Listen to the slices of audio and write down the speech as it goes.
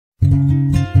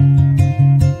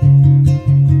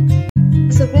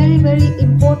very, very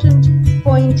important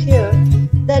point here,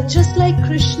 that just like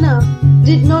Krishna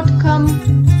did not come,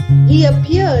 he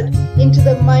appeared into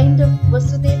the mind of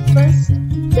Vasudeva first.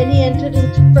 When he entered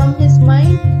from his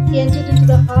mind, he entered into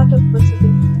the heart of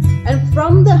Vasudeva. And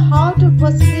from the heart of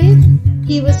Vasudeva,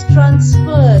 he was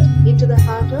transferred into the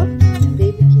heart of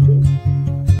Devaki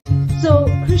Devi. So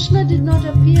Krishna did not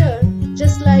appear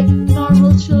just like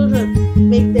normal children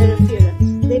make their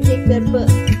appearance. They take their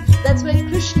birth. That's why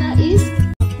Krishna is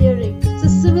appearing. So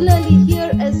similarly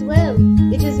here as well,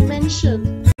 it is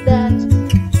mentioned that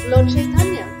Lord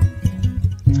Chaitanya,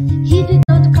 he did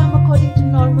not come according to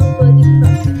normal birthing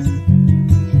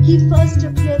process. He first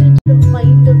appeared into the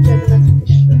mind of Jagannath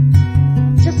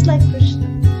Mishra. Just like Krishna,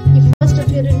 he first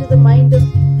appeared into the mind of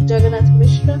Jagannath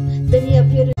Mishra, then he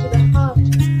appeared into the heart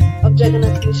of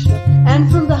Jagannath Mishra.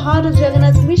 And from the heart of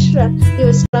Jagannath Mishra, he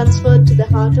was transferred to the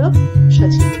heart of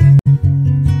Shachi.